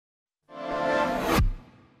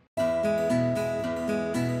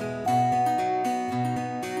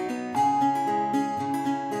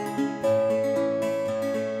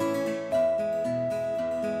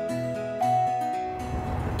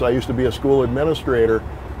I used to be a school administrator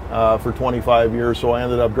for 25 years, so I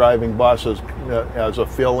ended up driving buses as a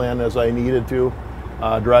fill-in as I needed to,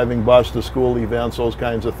 driving bus to school events, those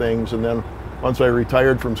kinds of things. And then once I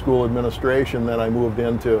retired from school administration, then I moved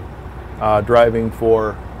into driving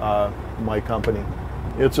for my company.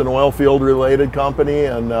 It's an oil field related company,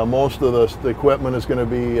 and most of the equipment is going to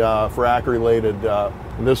be frac related.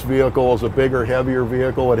 This vehicle is a bigger, heavier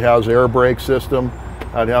vehicle. It has air brake system.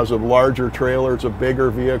 It has a larger trailer. It's a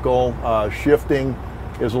bigger vehicle. Shifting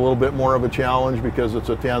is a little bit more of a challenge because it's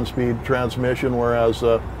a 10-speed transmission, whereas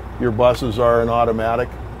your buses are an automatic.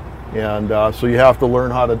 And so you have to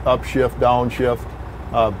learn how to upshift, downshift,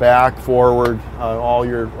 back, forward, all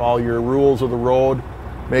your rules of the road.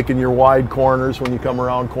 Making your wide corners when you come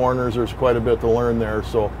around corners, there's quite a bit to learn there.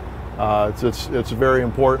 So it's very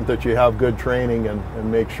important that you have good training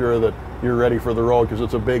and make sure that you're ready for the road, because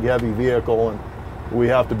it's a big, heavy vehicle and we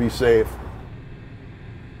have to be safe.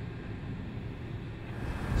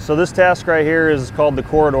 So this task right here is called the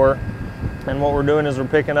corridor, and what we're doing is we're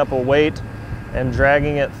picking up a weight and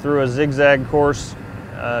dragging it through a zigzag course,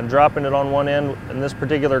 dropping it on one end. In this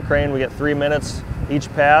particular crane we get 3 minutes each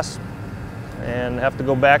pass, and have to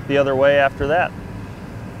go back the other way after that.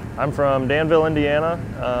 I'm from Danville, Indiana.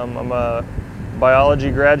 I'm a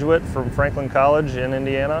biology graduate from Franklin College in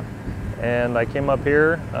Indiana, and I came up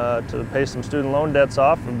here to pay some student loan debts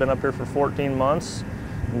off. I've been up here for 14 months,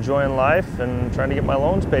 enjoying life and trying to get my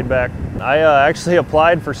loans paid back. I actually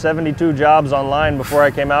applied for 72 jobs online before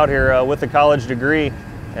I came out here with a college degree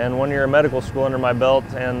and 1 year of medical school under my belt,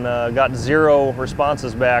 and got 0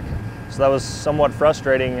 responses back. So that was somewhat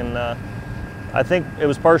frustrating, and I think it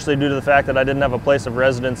was partially due to the fact that I didn't have a place of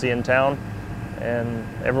residency in town, and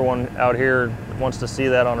everyone out here wants to see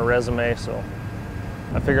that on a resume. So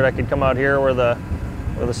I figured I could come out here where the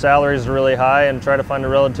salaries are really high and try to find a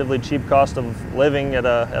relatively cheap cost of living at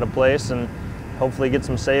a place, and hopefully get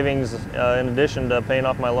some savings in addition to paying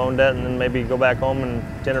off my loan debt, and then maybe go back home in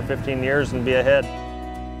 10 or 15 years and be ahead.